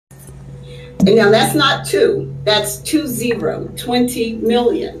And now that's not two, that's 20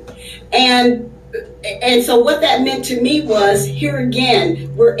 million. And so what that meant to me was, here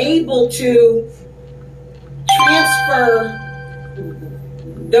again, we're able to transfer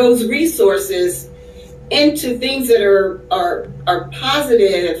those resources into things that are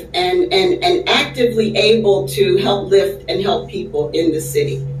positive and actively able to help lift and help people in the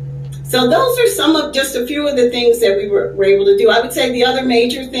city. So those are just a few of the things that we were able to do. I would say the other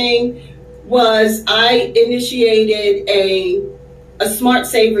major thing was I initiated a Smart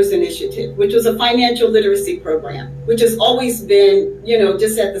Savers initiative, which was a financial literacy program, which has always been,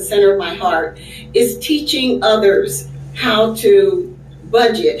 just at the center of my heart, is teaching others how to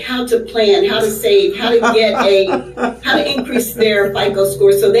budget, how to plan, how to save, how to increase their FICO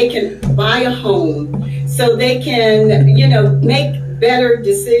score so they can buy a home, so they can, make better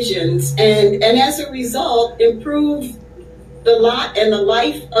decisions and as a result improve the lot and the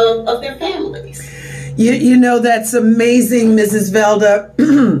life of their families. That's amazing, Mrs. Velda.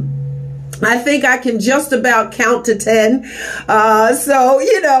 I think I can just about count to 10.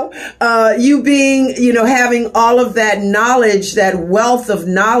 You being, having all of that knowledge, that wealth of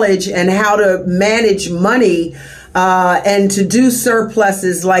knowledge and how to manage money, and to do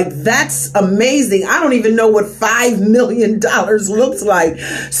surpluses, that's amazing. I don't even know what $5 million looks like.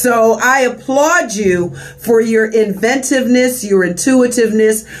 So I applaud you for your inventiveness, your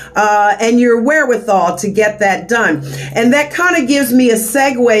intuitiveness, and your wherewithal to get that done. And that kind of gives me a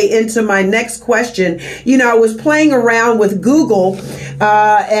segue into my next question. I was playing around with Google,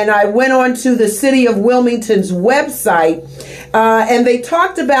 and I went on to the City of Wilmington's website, and they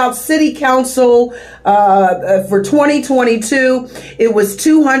talked about City Council for 2022. It was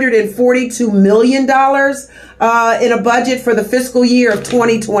 $242 million in a budget for the fiscal year of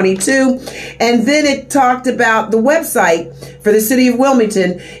 2022. And then it talked about the website for the City of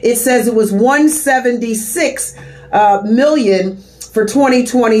Wilmington. It says it was $176 million for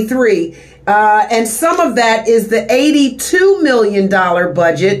 2023. And some of that is the $82 million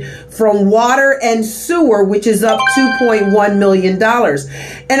budget from water and sewer, which is up $2.1 million.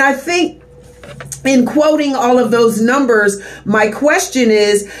 And I think, in quoting all of those numbers, my question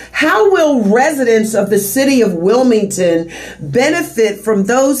is, how will residents of the city of Wilmington benefit from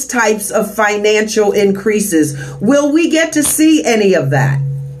those types of financial increases? Will we get to see any of that?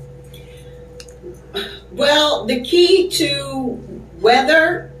 Well, the key to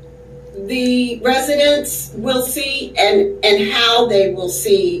whether the residents will see and how they will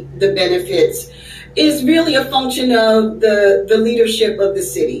see the benefits is really a function of the leadership of the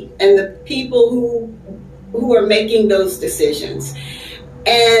city and the people who are making those decisions.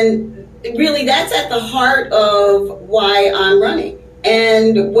 And really that's at the heart of why I'm running.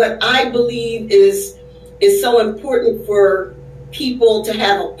 And what I believe is so important for people to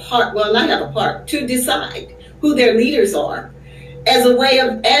have a part, well, not have a part, to decide who their leaders are as a way of,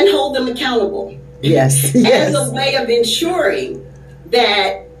 and hold them accountable. Yes. As a way of ensuring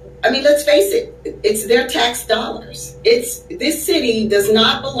that, let's face it, it's their tax dollars. This city does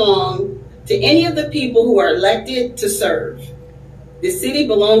not belong to any of the people who are elected to serve. The city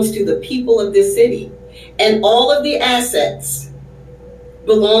belongs to the people of this city. And all of the assets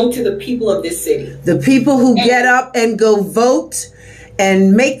belong to the people of this city. The people who get up and go vote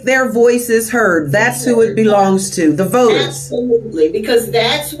and make their voices heard. That's who it belongs to, the voters. Absolutely, because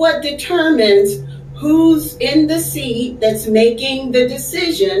that's what determines who's in the seat that's making the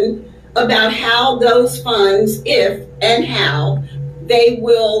decision about how those funds, if and how, they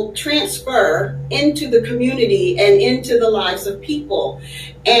will transfer into the community and into the lives of people.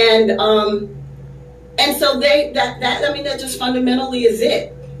 And so that just fundamentally is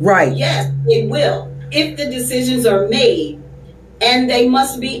it. Right. Yes, it will. If the decisions are made, and they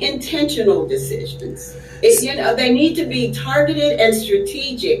must be intentional decisions. They need to be targeted and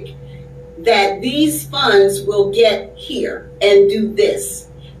strategic, that these funds will get here and do this.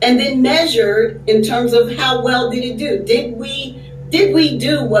 And then measured in terms of how well did it do? Did we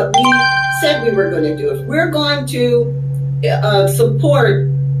do what we said we were going to do? If we're going to support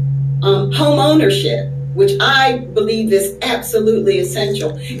home ownership, which I believe is absolutely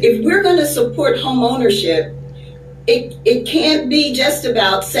essential, if we're going to support home ownership, it can't be just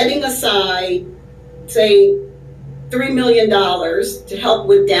about setting aside, say, $3 million to help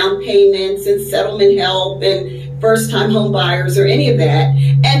with down payments and settlement help and first-time home buyers or any of that,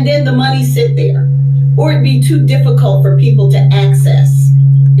 and then the money sit there. Or it'd be too difficult for people to access.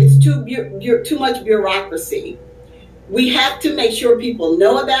 It's too much bureaucracy. We have to make sure people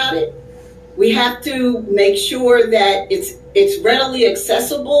know about it. We have to make sure that it's readily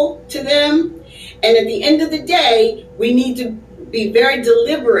accessible to them. And at the end of the day, we need to be very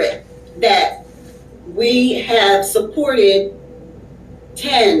deliberate that we have supported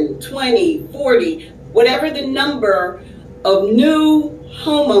 10, 20, 40, whatever the number of new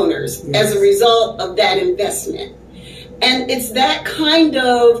homeowners as a result of that investment. And it's that kind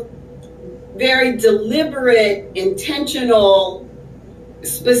of very deliberate, intentional,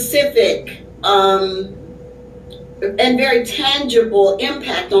 specific, and very tangible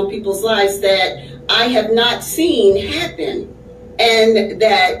impact on people's lives that I have not seen happen, and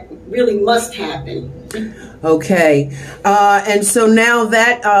that really must happen. Okay. And so now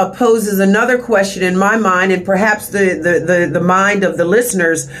that poses another question in my mind, and perhaps the mind of the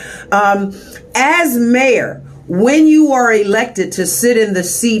listeners. As mayor, when you are elected to sit in the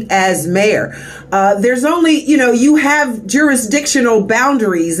seat as mayor, there's only, you have jurisdictional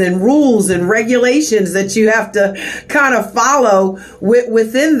boundaries and rules and regulations that you have to kind of follow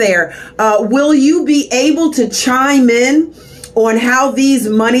within there. Will you be able to chime in on how these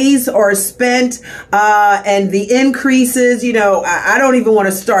monies are spent, and the increases? I don't even want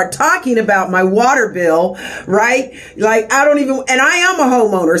to start talking about my water bill, right? Like, and I am a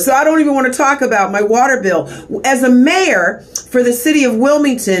homeowner, so I don't even want to talk about my water bill. As a mayor for the city of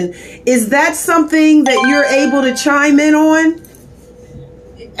Wilmington, is that something that you're able to chime in on?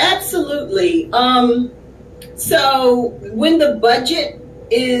 Absolutely. So when the budget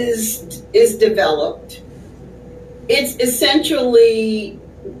is developed, it's essentially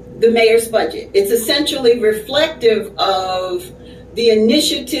the mayor's budget. It's essentially reflective of the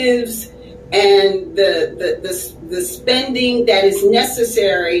initiatives and the spending that is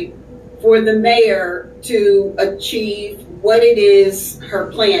necessary for the mayor to achieve what it is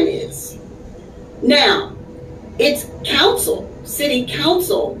her plan is. Now, it's city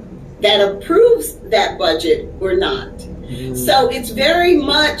council, that approves that budget or not. Mm-hmm. So it's very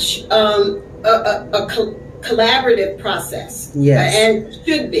much a collaborative process. Yes. And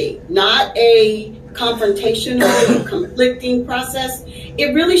should be, not a confrontational, conflicting process.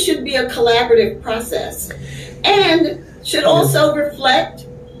 It really should be a collaborative process, and should also reflect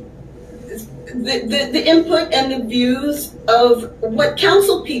the input and the views of what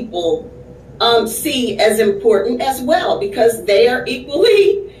council people see as important as well, because they are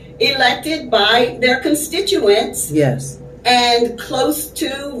equally elected by their constituents. Yes. And close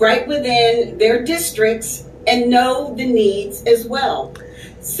to, right within their districts, and know the needs as well.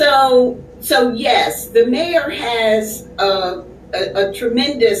 So yes, the mayor has a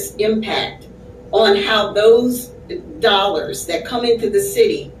tremendous impact on how those dollars that come into the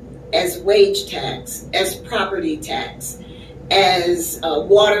city as wage tax, as property tax, as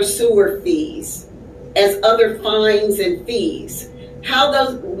water sewer fees, as other fines and fees, how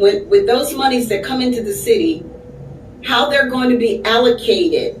those, with those monies that come into the city, how they're going to be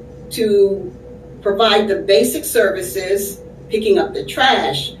allocated to provide the basic services, picking up the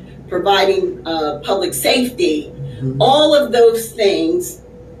trash, providing public safety, all of those things,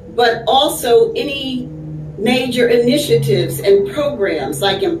 but also any major initiatives and programs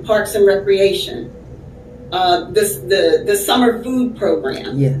like in Parks and Recreation, the summer food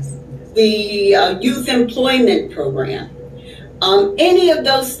program, yes, the youth employment program, any of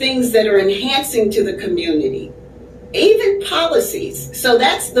those things that are enhancing to the community, even policies. So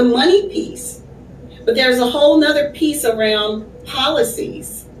that's the money piece. But there's a whole nother piece around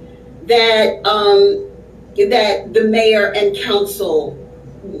policies that that the mayor and council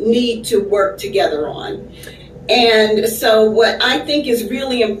need to work together on. And so what I think is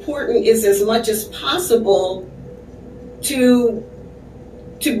really important is, as much as possible, to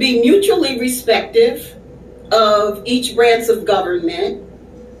be mutually respectful of each branch of government,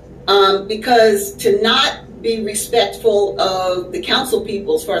 because to not be respectful of the council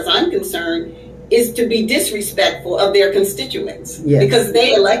people, as far as I'm concerned, is to be disrespectful of their constituents. Yes. Because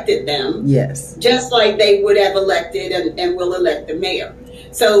they elected them. Yes. Just like they would have elected and will elect the mayor.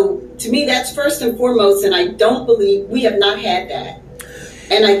 So to me, that's first and foremost, and I don't believe we have not had that.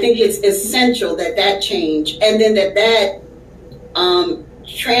 And I think it's essential that change, and then that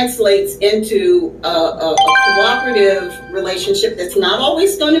translates into a cooperative relationship that's not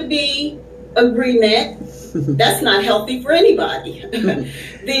always going to be agreement. That's not healthy for anybody.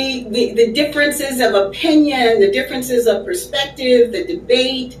 The differences of opinion, the differences of perspective, the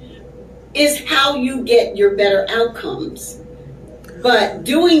debate is how you get your better outcomes. But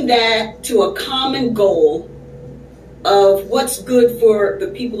doing that to a common goal of what's good for the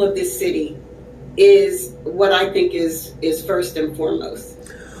people of this city is what I think is first and foremost.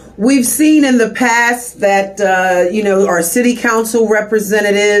 We've seen in the past that, our city council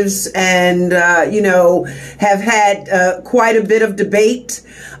representatives and, have had quite a bit of debate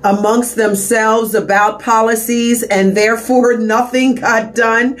amongst themselves about policies, and therefore nothing got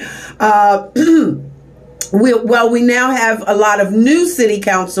done. We now have a lot of new city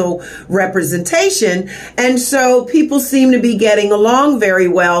council representation, and so people seem to be getting along very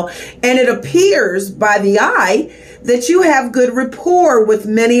well. And it appears by the eye that you have good rapport with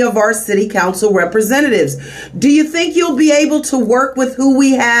many of our city council representatives. Do you think you'll be able to work with who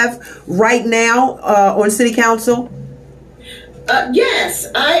we have right now on city council? Yes,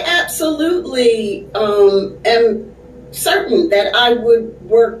 I absolutely am certain that I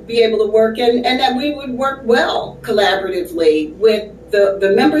would be able to work and that we would work well collaboratively with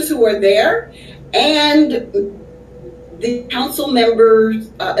the members who are there, and the council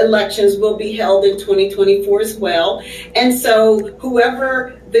members elections will be held in 2024 as well. And so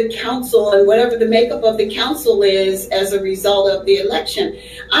whoever the council and whatever the makeup of the council is as a result of the election,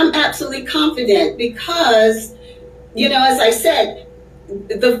 I'm absolutely confident because, as I said,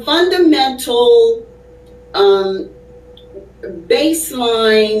 the fundamental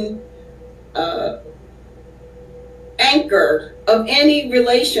baseline anchor of any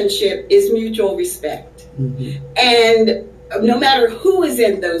relationship is mutual respect. Mm-hmm. And no matter who is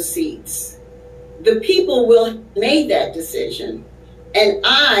in those seats, the people will have made that decision, and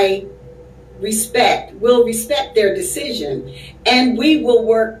I will respect their decision, and we will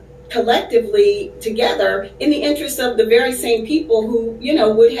work collectively together in the interest of the very same people who,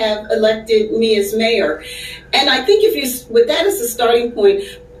 would have elected me as mayor. And I think with that as a starting point,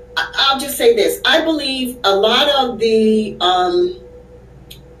 I'll just say this. I believe a lot of the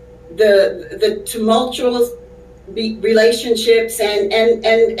tumultuous relationships and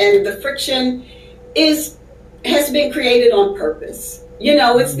the friction has been created on purpose.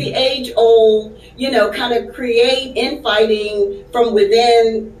 It's the age-old, kind of create infighting from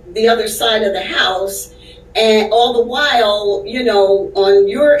within the other side of the house, and all the while, on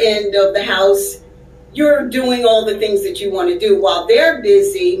your end of the house, you're doing all the things that you want to do while they're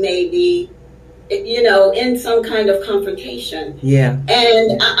busy, maybe, in some kind of confrontation. Yeah.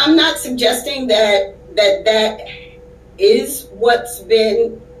 And I'm not suggesting that is what's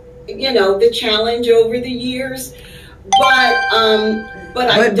been, the challenge over the years, but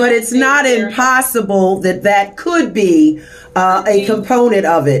it's not impossible that could be a component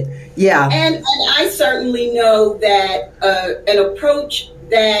of it. Yeah. And I certainly know that an approach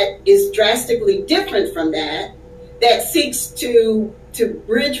that is drastically different from that seeks to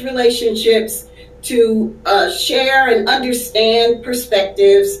bridge relationships, to share and understand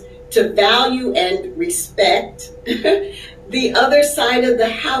perspectives, to value and respect the other side of the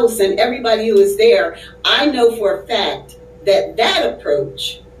house and everybody who is there. I know for a fact that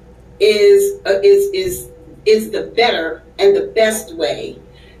approach is the better and the best way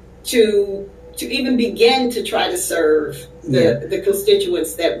to even begin to try to serve the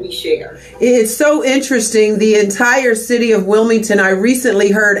constituents that we share. It's so interesting. The entire city of Wilmington, I recently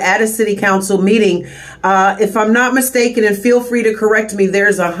heard at a city council meeting, if I'm not mistaken, and feel free to correct me,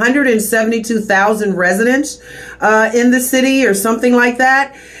 there's 172,000 residents in the city or something like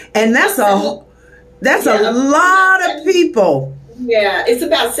that. And that's a lot of people. Yeah, it's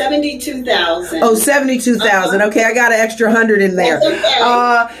about 72,000. Oh, 72,000. Okay, I got an extra 100 in there.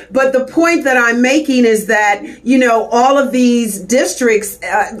 Okay. But the point that I'm making is that, all of these districts,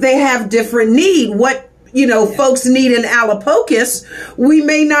 they have different need. What, folks need in Alapocus, we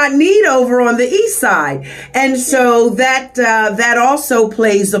may not need over on the east side. And so that also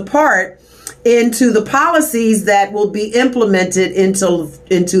plays a part into the policies that will be implemented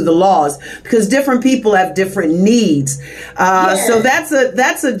into the laws, because different people have different needs. So that's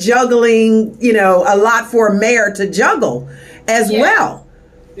a juggling, a lot for a mayor to juggle as well.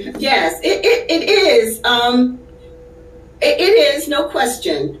 Yes, it is. It is, no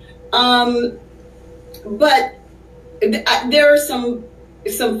question. But there are some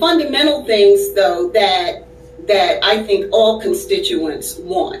fundamental things, though, that I think all constituents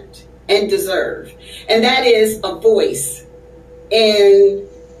want and deserve, and that is a voice in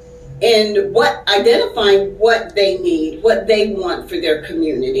identifying what they need, what they want for their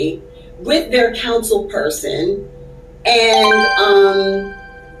community, with their council person, and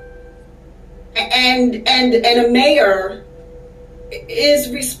a mayor is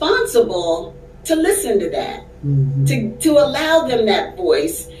responsible to listen to that, mm-hmm. to allow them that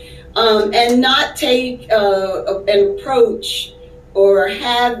voice, and not take an approach or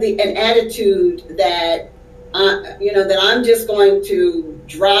have an attitude that that I'm just going to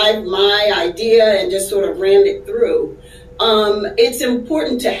drive my idea and just sort of ram it through. it's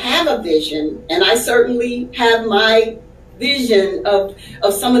important to have a vision, and I certainly have my vision of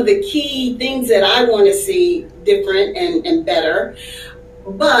some of the key things that I want to see different and better,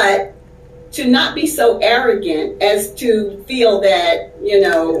 but to not be so arrogant as to feel that,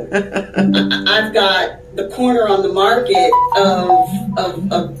 I've got the corner on the market of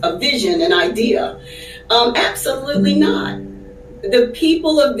a vision and idea. Absolutely not. The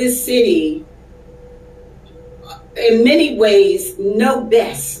people of this city, in many ways, know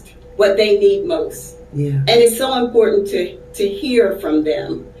best what they need most. Yeah. And it's so important to hear from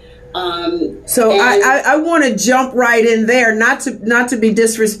them. I want to jump right in there, not to be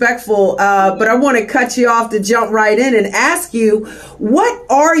disrespectful, but I want to cut you off to jump right in and ask you, what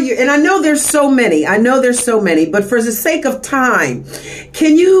are you, and I know there's so many, but for the sake of time,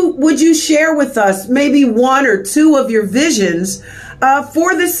 would you share with us maybe one or two of your visions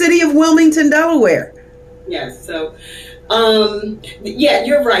for the city of Wilmington, Delaware? Yes. So,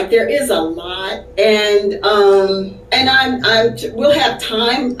 you're right. There is a lot, and we'll have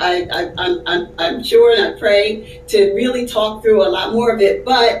time. I'm sure, and I pray to really talk through a lot more of it.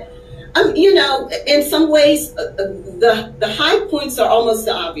 But in some ways, the high points are almost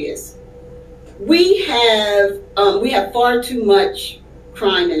obvious. We have far too much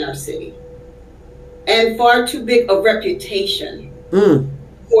crime in our city, and far too big a reputation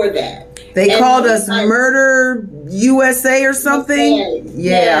for that. They called us Murder USA or something.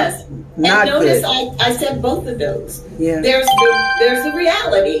 Yes. Not and notice good. I said both of those. Yeah. There's the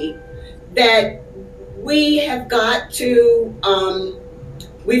reality that we have got to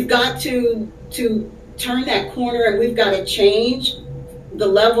we've got to turn that corner, and we've got to change the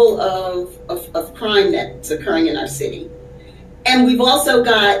level of crime that's occurring in our city. And we've also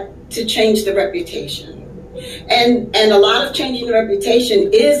got to change the reputation. And a lot of changing the reputation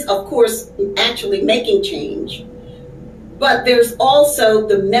is, of course, actually making change. But there's also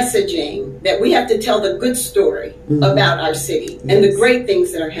the messaging that we have to tell the good story about our city and the great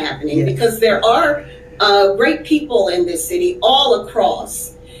things that are happening, because there are great people in this city all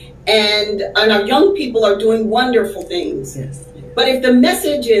across. And our young people are doing wonderful things. Yes. But if the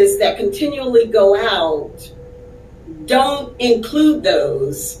messages that continually go out don't include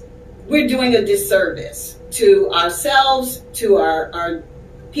those, we're doing a disservice to ourselves, to our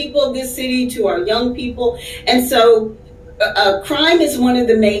people of this city, to our young people. And so crime is one of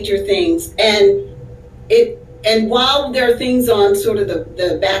the major things. And while there are things on sort of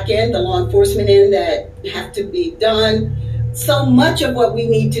the back end, the law enforcement end, that have to be done, so much of what we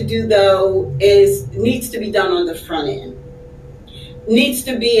need to do, though, needs to be done on the front end. Needs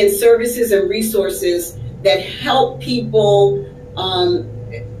to be in services and resources that help people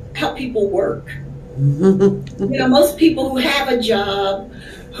work. Most people who have a job,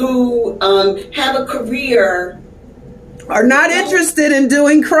 who have a career, are not interested in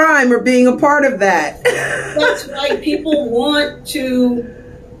doing crime or being a part of that. That's right. People want to.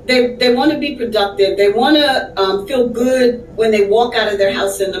 They want to be productive. They want to feel good when they walk out of their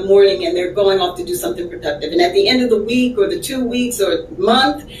house in the morning and they're going off to do something productive. And at the end of the week or the 2 weeks or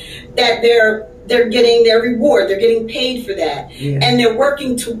month, that they're getting their reward. They're getting paid for that. Yeah. And they're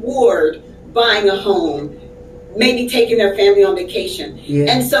working toward buying a home, maybe taking their family on vacation.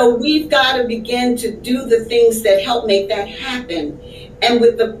 Yeah. And so we've got to begin to do the things that help make that happen. And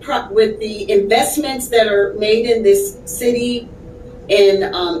with the investments that are made in this city,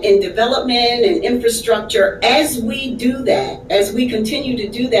 in development and infrastructure, as we do that, as we continue to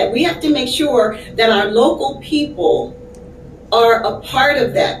do that, we have to make sure that our local people are a part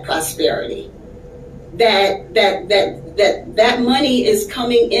of that prosperity. That money is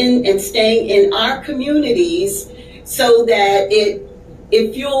coming in and staying in our communities, so that it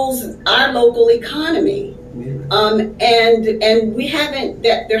fuels our local economy. And we haven't,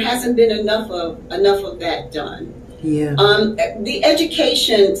 there hasn't been enough of that done. Yeah. The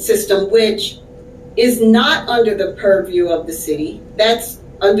education system, which is not under the purview of the city, that's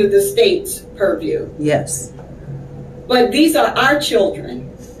under the state's purview. Yes. But these are our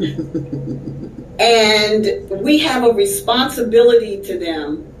children. And we have a responsibility to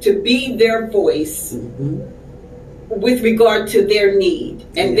them to be their voice with regard to their need.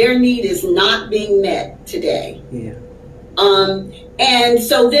 And their need is not being met today. Yeah. And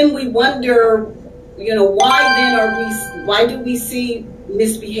so then we wonder, why do we see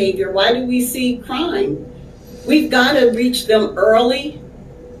misbehavior? Why do we see crime? We've got to reach them early,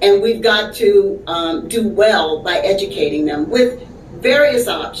 and we've got to do well by educating them with various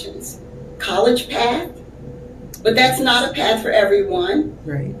options. College path, but that's not a path for everyone.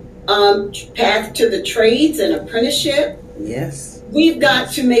 Right. Path to the trades and apprenticeship. Yes. We've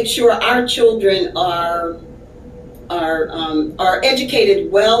got to make sure our children are are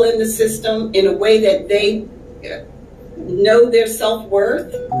educated well in the system in a way that they know their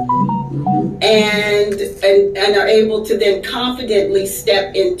self-worth, and are able to then confidently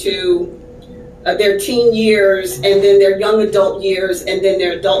step into their teen years, and then their young adult years, and then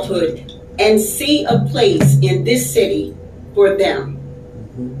their adulthood, and see a place in this city for them.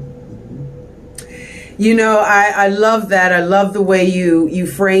 You know, I love that. I love the way you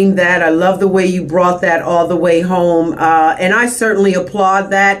framed that. I love the way you brought that all the way home. And I certainly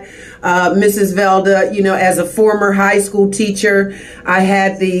applaud that, Mrs. Velda. You know, as a former high school teacher, I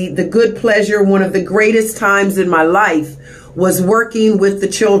had the good pleasure, one of the greatest times in my life was working with the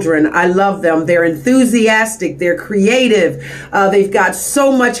children. I love them. They're enthusiastic. They're creative. They've got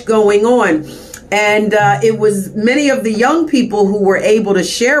so much going on. And it was many of the young people who were able to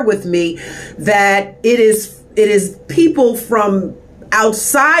share with me that it is people from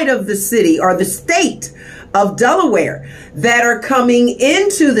outside of the city or the state of Delaware that are coming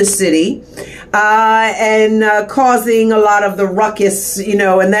into the city and causing a lot of the ruckus, you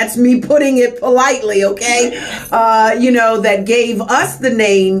know, and that's me putting it politely, okay? You know, that gave us the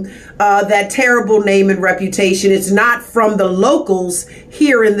name, that terrible name and reputation. It's not from the locals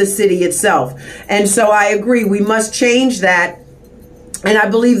here in the city itself. And so I agree, we must change that. And I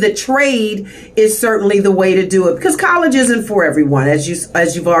believe that trade is certainly the way to do it, because college isn't for everyone, as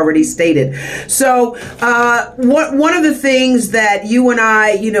you've already stated. So one of the things that you and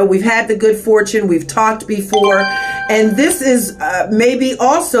I, you know, we've had the good fortune, we've talked before, and this is maybe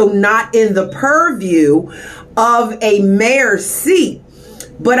also not in the purview of a mayor's seat,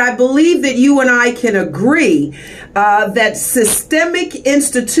 but I believe that you and I can agree that systemic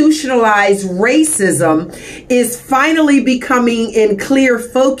institutionalized racism is finally becoming in clear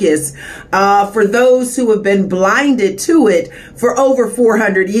focus for those who have been blinded to it for over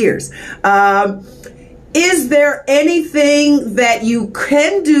 400 years. Is there anything that you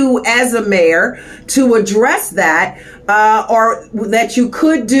can do as a mayor to address that, or that you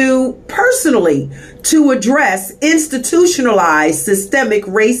could do personally to address institutionalized systemic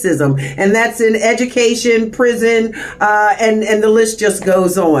racism? And that's in education, prison, and the list just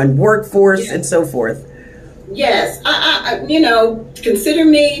goes on, workforce, and so forth. Yes, I you know, consider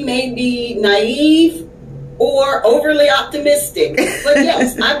me maybe naive or overly optimistic, but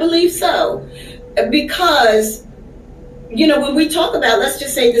yes, I believe so. Because, you know, when we talk about, let's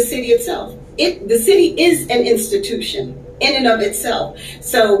just say the city itself, the city is an institution in and of itself.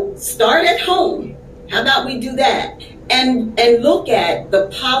 So start at home. How about we do that? And look at the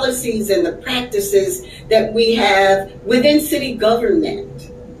policies and the practices that we have within city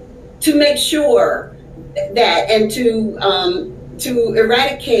government to make sure that, and to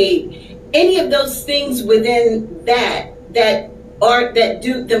eradicate any of those things within that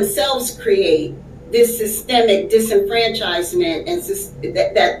do themselves create this systemic disenfranchisement, and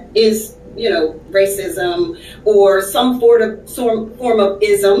that is, you know, racism or some form of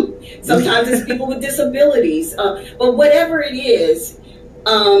ism. Sometimes it's people with disabilities, but whatever it is,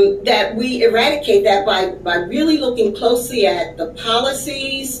 that we eradicate that by really looking closely at the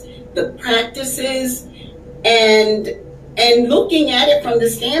policies, the practices, and looking at it from the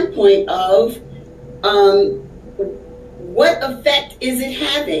standpoint of what effect is it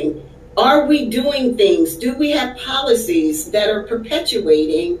having? Are we doing things? Do we have policies that are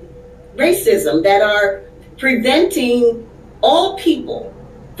perpetuating racism, that are preventing all people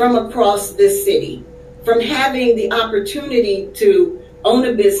from across this city from having the opportunity to own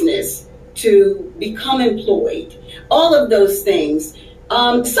a business, to become employed? All of those things.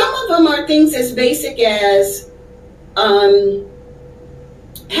 Some of them are things as basic as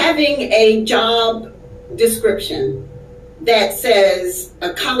having a job description that says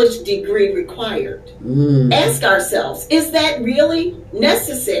a college degree required. Ask ourselves, is that really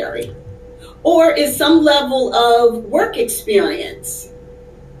necessary? Or is some level of work experience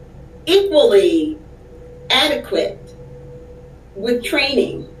equally adequate with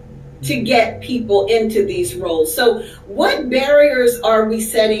training to get people into these roles? So what barriers are we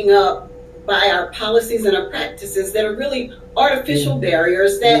setting up by our policies and our practices that are really artificial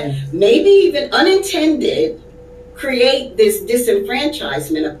barriers that maybe even unintended create this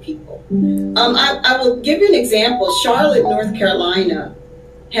disenfranchisement of people? I will give you an example. Charlotte, North Carolina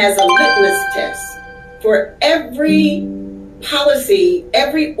has a litmus test for every policy,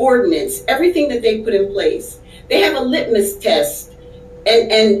 every ordinance, everything that they put in place. They have a litmus test,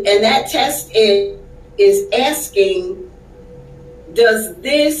 and that test is asking, does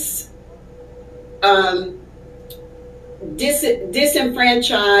this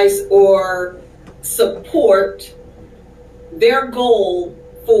disenfranchise or support their goal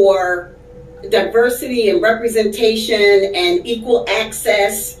for diversity and representation and equal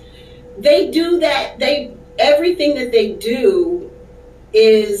access. They do that. Everything that they do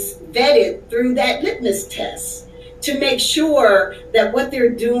is vetted through that litmus test to make sure that what they're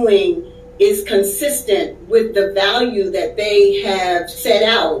doing is consistent with the value that they have set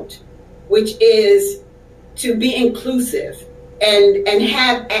out, which is to be inclusive and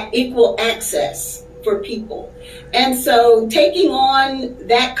have equal access for people. And so taking on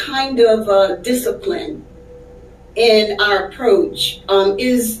that kind of discipline in our approach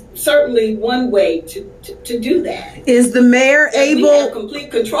is certainly one way to do that. Is the mayor able? We have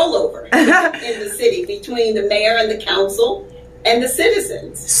complete control over in the city between the mayor and the council and the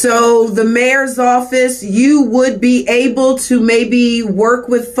citizens. So the mayor's office, you would be able to maybe work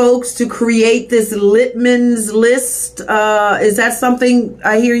with folks to create this litmus list. Is that something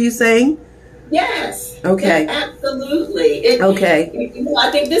I hear you saying? Yes. Okay. Yeah, absolutely. Okay.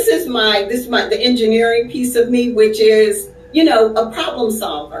 I think this is the engineering piece of me, which is, a problem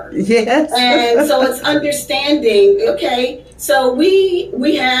solver. Yes. And so it's understanding, okay, so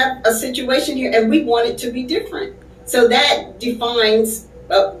we have a situation here and we want it to be different. So that defines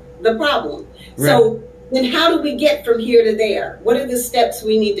the problem. Right. So then how do we get from here to there? What are the steps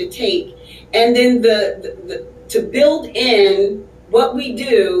we need to take? And then to build in what we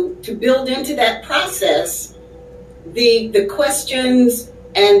do, to build into that process, the questions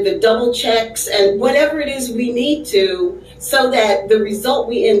and the double checks and whatever it is we need to, so that the result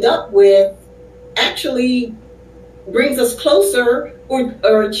we end up with actually brings us closer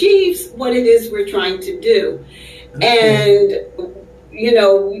or achieves what it is we're trying to do. Okay. And,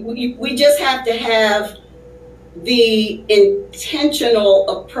 we just have to have the intentional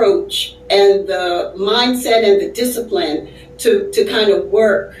approach and the mindset and the discipline to kind of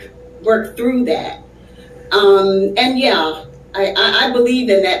work through that. And yeah, I believe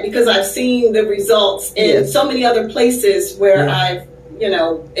in that because I've seen the results in so many other places where I've,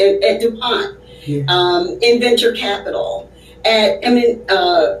 at DuPont, in venture capital, at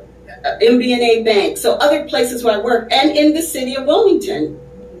MBNA Bank, so other places where I work, and in the city of Wilmington,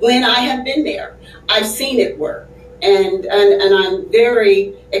 when I have been there, I've seen it work, and I'm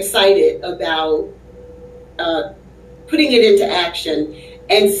very excited about putting it into action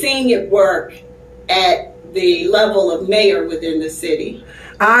and seeing it work at the level of mayor within the city.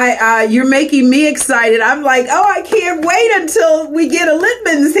 You're making me excited. I'm like, I can't wait until we get a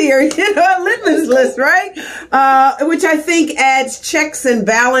litmus here, a litmus list, right? Which I think adds checks and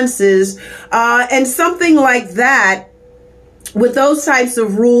balances, and something like that. With those types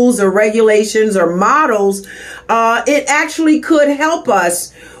of rules or regulations or models, it actually could help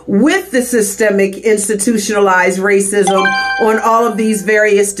us with the systemic institutionalized racism on all of these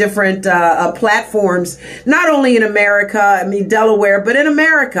various different platforms, not only in America, Delaware, but in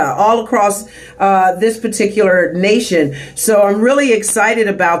America, all across this particular nation. So I'm really excited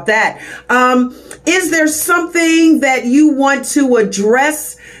about that. Is there something that you want to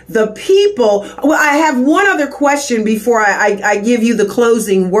address the people? Well, I have one other question before I give you the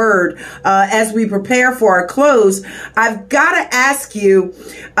closing word. As we prepare for our close, I've got to ask you,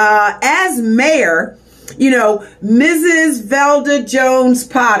 as mayor, Mrs. Velda Jones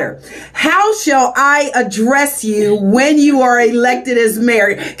Potter, how shall I address you when you are elected as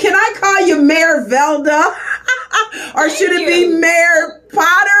mayor? Can I call you Mayor Velda? Or should it be Mayor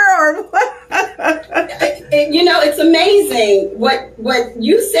Potter or what? It's amazing. What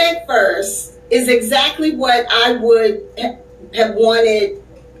you said first is exactly what I would have wanted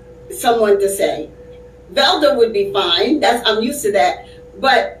someone to say. Velda would be fine. I'm used to that.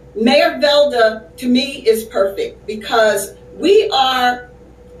 But Mayor Velda, to me, is perfect because we are,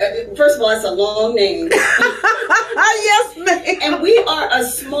 first of all, it's a long name. Yes, ma'am. And we are a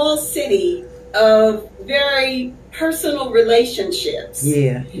small city of very personal relationships.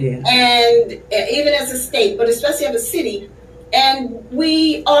 Yeah. And even as a state, but especially as a city. And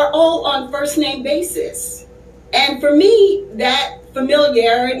we are all on first name basis. And for me, that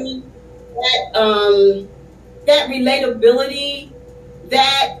familiarity, that relatability,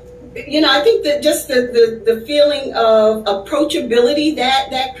 that, I think that just the feeling of approachability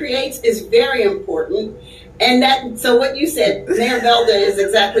that creates is very important. And so what you said, Mayor Velda, is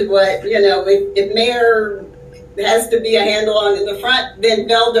exactly what, if Mayor has to be a handle on in the front, then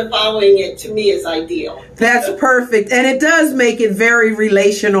Velda following it to me is ideal. That's perfect. And it does make it very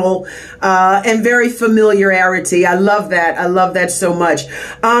relational and very familiarity. I love that. I love that so much.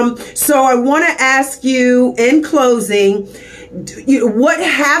 So I want to ask you in closing, what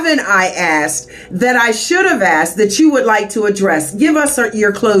haven't I asked that I should have asked that you would like to address? Give us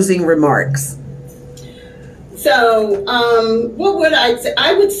your closing remarks. So what would I say?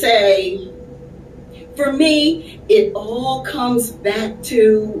 I would say for me, it all comes back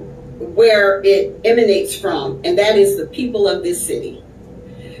to where it emanates from, and that is the people of this city.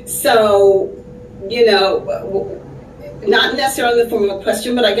 So, you know, not necessarily in the form of a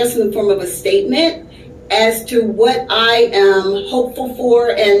question, but I guess in the form of a statement as to what I am hopeful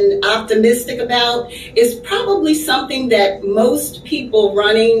for and optimistic about is probably something that most people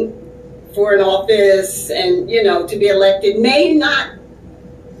running for an office and, you know, to be elected may not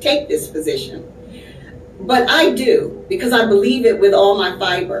take this position. But I do, because I believe it with all my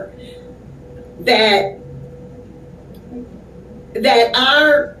fiber, that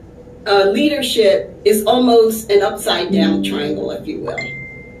our leadership is almost an upside down triangle, if you will.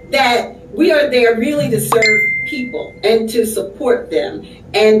 That we are there really to serve people and to support them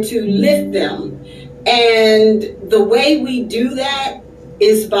and to lift them. And the way we do that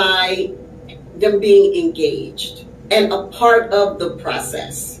is by them being engaged and a part of the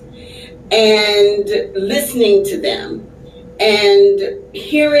process and listening to them and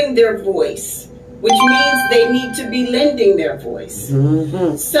hearing their voice, which means they need to be lending their voice.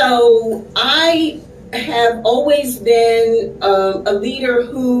 Mm-hmm. So I have always been a leader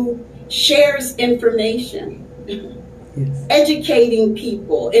who shares information, yes, educating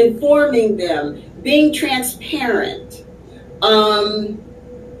people, informing them, being transparent,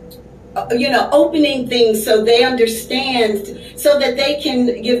 you know, opening things so they understand, so that they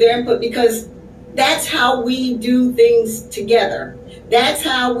can give their input, because that's how we do things together. That's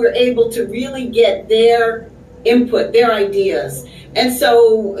how we're able to really get their input, their ideas. And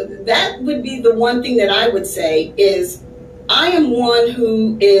so that would be the one thing that I would say is I am one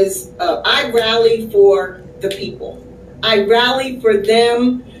who is, I rally for the people. I rally for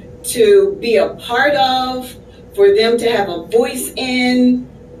them to be a part of, for them to have a voice in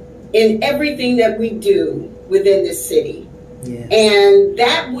everything that we do within this city. Yes. And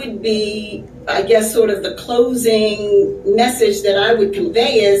that would be, I guess, sort of the closing message that I would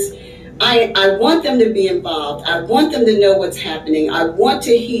convey is I want them to be involved. I want them to know what's happening. I want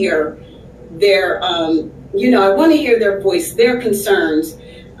to hear their, you know, I want to hear their voice, their concerns,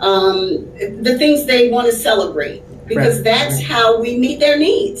 the things they want to celebrate, because right, that's right, how we meet their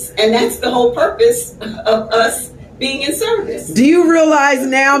needs. And that's the whole purpose of us being in service. Do you realize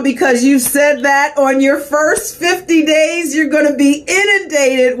now, because you said that, on your first 50 days, you're going to be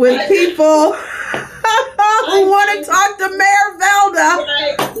inundated with people who want to talk to Mayor Velda?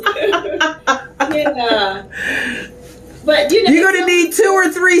 Yeah. But, you know, you're going to need 2 or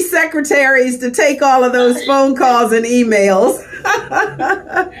 3 secretaries to take all of those phone calls and emails.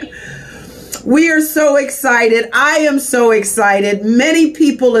 We are so excited. I am so excited. Many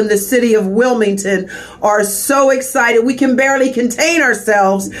people in the city of Wilmington are so excited. We can barely contain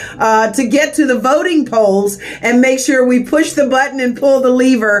ourselves to get to the voting polls and make sure we push the button and pull the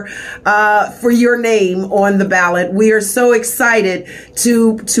lever for your name on the ballot. We are so excited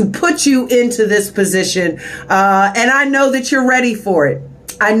to put you into this position. And I know that you're ready for it.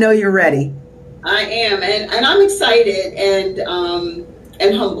 I know you're ready. I am. And I'm excited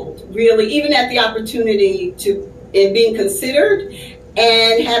and humbled, really, even at the opportunity in being considered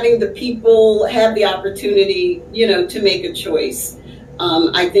and having the people have the opportunity, you know, to make a choice.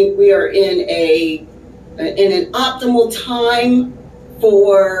 I think we are in an optimal time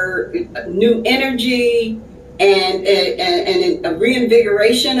for new energy and a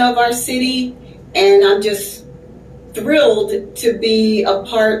reinvigoration of our city, and I'm just thrilled to be a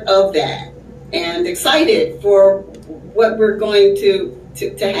part of that and excited for what we're going to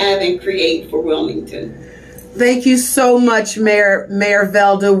have and create for Wilmington. Thank you so much, Mayor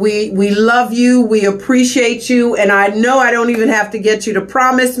Velda. We love you. We appreciate you. And I know I don't even have to get you to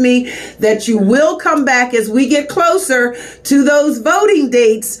promise me that you will come back as we get closer to those voting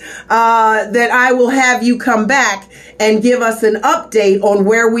dates, that I will have you come back and give us an update on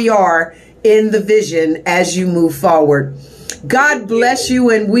where we are in the vision as you move forward. God bless you,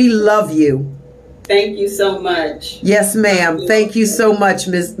 and we love you. Thank you so much. Yes, ma'am. Thank you so much,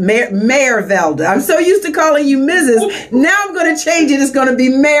 Ms. Mayor Velda. I'm so used to calling you Mrs. Now I'm going to change it. It's going to be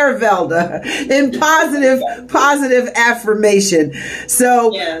Mayor Velda in positive affirmation.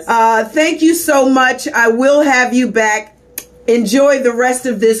 So yes, thank you so much. I will have you back. Enjoy the rest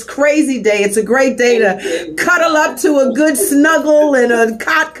of this crazy day. It's a great day to cuddle up to a good snuggle and a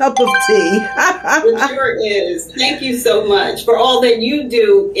hot cup of tea. It sure is. Thank you so much for all that you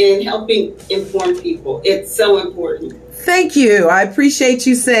do in helping inform people. It's so important. Thank you. I appreciate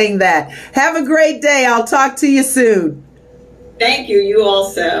you saying that. Have a great day. I'll talk to you soon. Thank you. You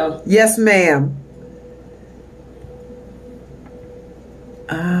also. Yes, ma'am.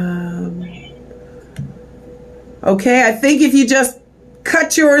 Okay, I think if you just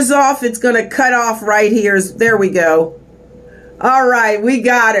cut yours off. It's going to cut off right here. There we go. All right, we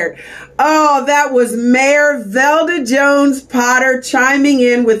got her. Oh, that was Mayor Velda Jones Potter chiming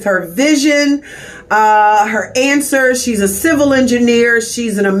in with her vision, her answers. She's a civil engineer.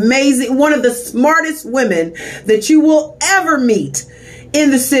 She's an amazing, one of the smartest women that you will ever meet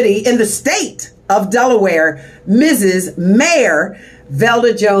in the city, in the state of Delaware, Mrs. Mayor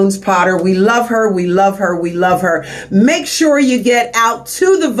Velda Jones Potter. We love her. We love her. We love her. Make sure you get out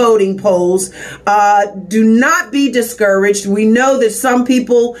to the voting polls. Do not be discouraged. We know that some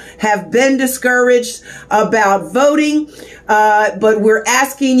people have been discouraged about voting, but we're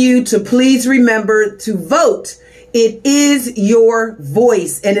asking you to please remember to vote. It is your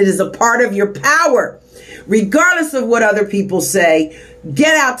voice and it is a part of your power. Regardless of what other people say,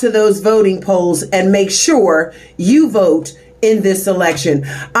 get out to those voting polls and make sure you vote in this election.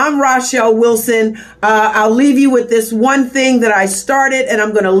 I'm Rochelle Wilson. I'll leave you with this one thing that I started, and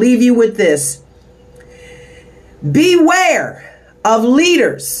I'm going to leave you with this. Beware of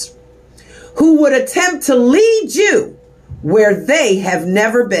leaders who would attempt to lead you where they have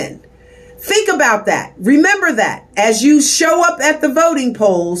never been. Think about that. Remember that as you show up at the voting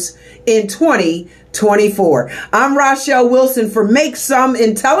polls in 2024. I'm Rochelle Wilson for Make Some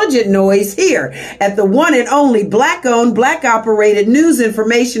Intelligent Noise here at the one and only Black-owned, Black-operated news,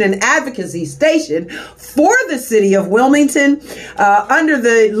 information, and advocacy station for the city of Wilmington, under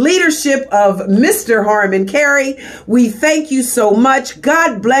the leadership of Mr. Harmon Carey. We thank you so much.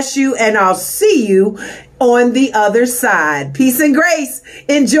 God bless you, and I'll see you on the other side. Peace and grace.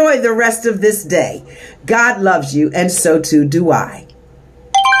 Enjoy the rest of this day. God loves you, and so too do I.